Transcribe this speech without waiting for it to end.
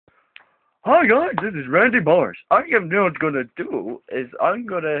Hi guys, this is Randy Marsh. I am now gonna do is I'm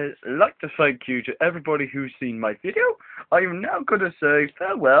gonna like to thank you to everybody who's seen my video. I am now gonna say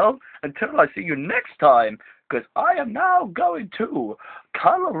farewell until I see you next time, because I am now going to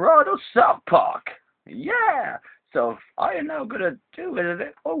Colorado South Park. Yeah. So I am now gonna do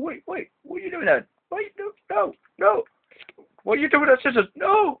it. Oh wait, what are you doing there? Wait, no. What are you doing there, sisters?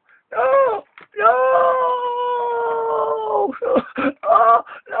 No, no. Oh,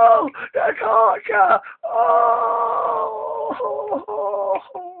 no, that's hard. Oh.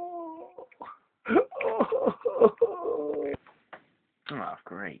 Oh,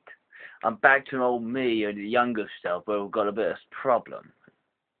 great. I'm back to old me and the younger self, but we've got a bit of problem.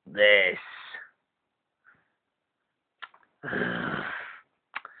 This.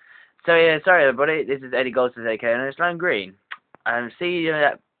 So yeah, sorry everybody, this is Eddie Goldsmith AK and it's Lone Green. See, you know,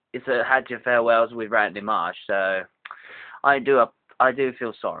 that it's had your farewells with Randy Marsh, so I do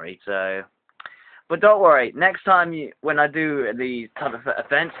feel sorry. So, but don't worry. Next time when I do these type of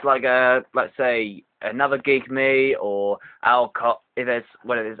events, like let's say another Geek Meet or whether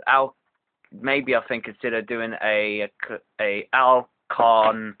it's maybe I think consider doing a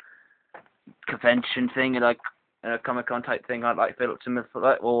Alcon convention thing, like a Comic-Con type thing, like Philip Smith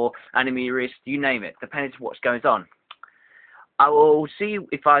or Anime Wrist, you name it, depending on what goes on. I will see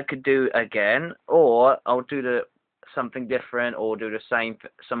if I could do it again, or I'll do something different, or do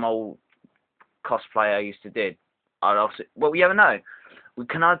some old cosplay I used to do. Well, you never know. We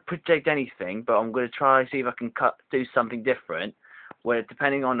cannot predict anything, but I'm going to try and see if I can do something different, where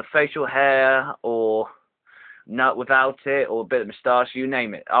depending on the facial hair, or not without it, or a bit of moustache, you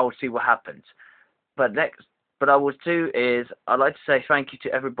name it. I'll see what happens. But I will do is I'd like to say thank you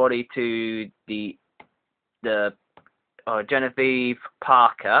to everybody, to the Genevieve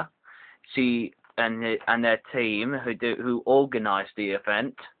Parker, and their team who organised the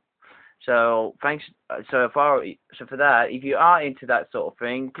event. So thanks. So for that, if you are into that sort of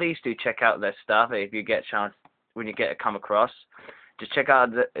thing, please do check out their stuff if you get a chance when you get to come across. Just check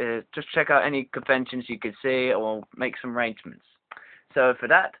out any conventions you could see, or make some arrangements. So for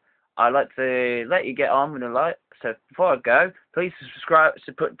that, I'd like to let you get on with the light. So before I go, please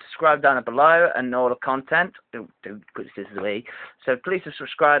subscribe down below and all the content. Do put this away. So please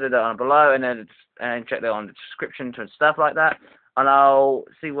subscribe down below and check that on the description and stuff like that. And I'll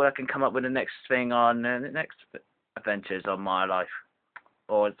see what I can come up with the next thing on the next adventures of my life,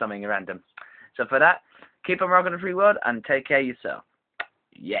 or something random. So for that, keep on rocking the free world and take care of yourself.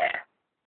 Yeah.